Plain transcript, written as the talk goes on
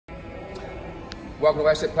Welcome to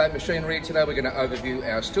Asset Plant Machinery. Today we're going to overview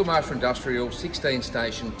our Steelmaster Industrial 16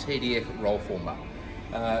 station TDF Rollformer.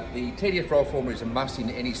 The TDF Rollformer is a must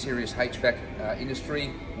in any serious HVAC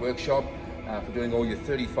industry workshop for doing all your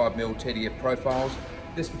 35mm TDF profiles.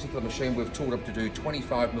 This particular machine we've tooled up to do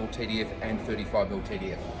 25mm TDF and 35mm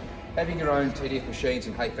TDF. Having your own TDF machines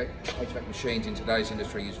and HVAC machines in today's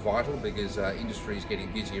industry is vital because industry is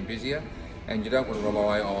getting busier and busier, and you don't want to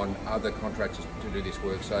rely on other contractors to do this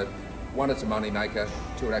work. So one, it's a money maker.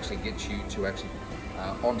 Two, it actually gets you to actually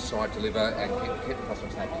on-site deliver and keep the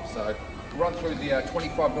customers happy. So we'll run through the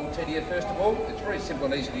 25mm TDF first of all. It's very simple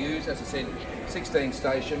and easy to use. As I said, 16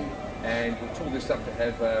 station, and we'll tool this up to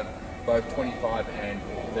have both 25 and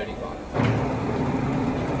 35.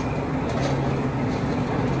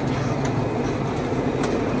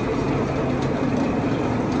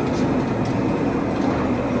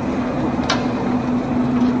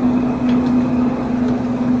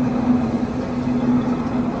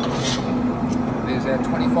 Our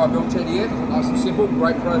 25mm TDF, nice and simple,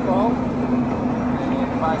 great profile.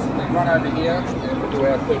 And basically run over here and we'll do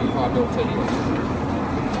our 35mm TDF.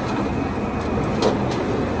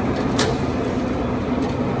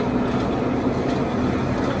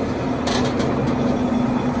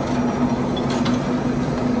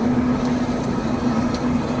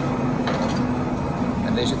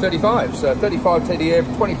 And there's your 35. So 35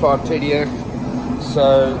 TDF, 25 TDF.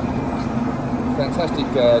 So fantastic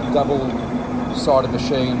double-sided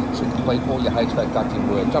machine to complete all your HVAC ducting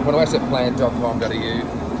work. Jump on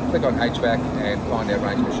assetplant.Com.Au, click on HVAC and find our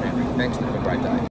range of machinery. Thanks and have a great day.